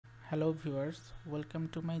Hello viewers, welcome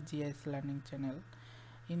to my GIS learning channel.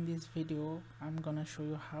 In this video I'm gonna show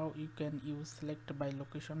you how you can use select by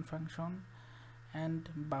location function and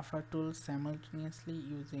buffer tool simultaneously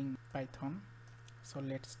using Python. So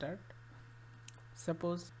let's start.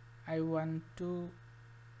 Suppose I want to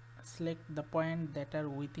select the point that are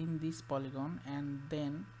within this polygon and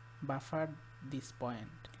then buffer this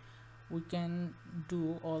point. We can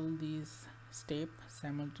do all these steps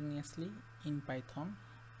simultaneously in Python.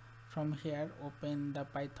 From here open the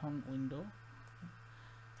Python window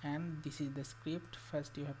and this is the script.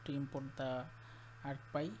 First you have to import the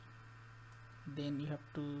arcpy, then you have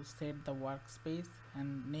to set the workspace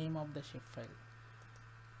and name of the shapefile.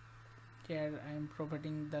 Here I am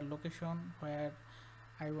providing the location where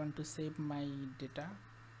I want to save my data.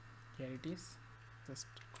 Here it is. Just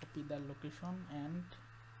copy the location and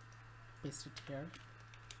paste it here.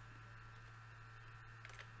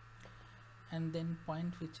 And then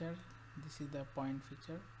point feature, this is the point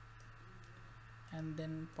feature, and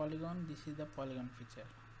then polygon, this is the polygon feature.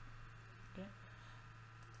 Okay,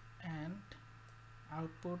 and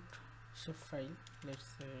output shapefile, let's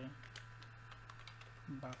say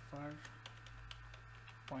buffer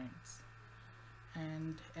points,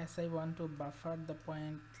 and as I want to buffer the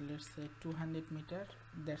point, let's say 200 meter,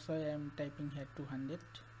 that's why I am typing here 200.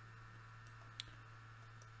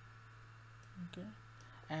 Okay,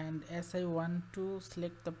 and as I want to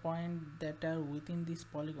select the point that are within this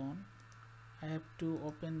polygon, I have to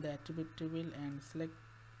open the attribute table and select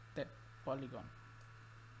that polygon.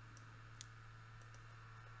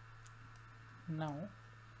 Now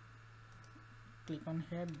click on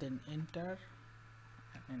here, then enter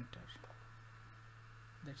and enter.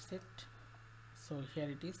 That's it. So here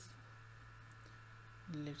it is.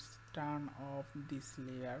 Let's turn off this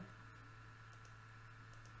layer.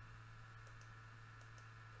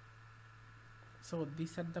 So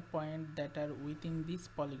these are the points that are within this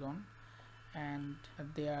polygon and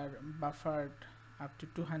they are buffered up to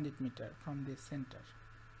 200 meter from the center.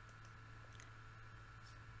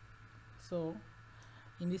 So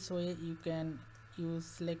in this way you can use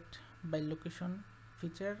select by location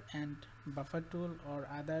feature and buffer tool or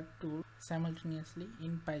other tool simultaneously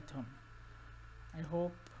in Python. I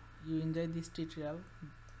hope you enjoy this tutorial.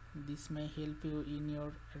 This may help you in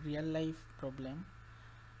your real life problem.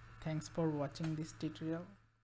 Thanks for watching this tutorial.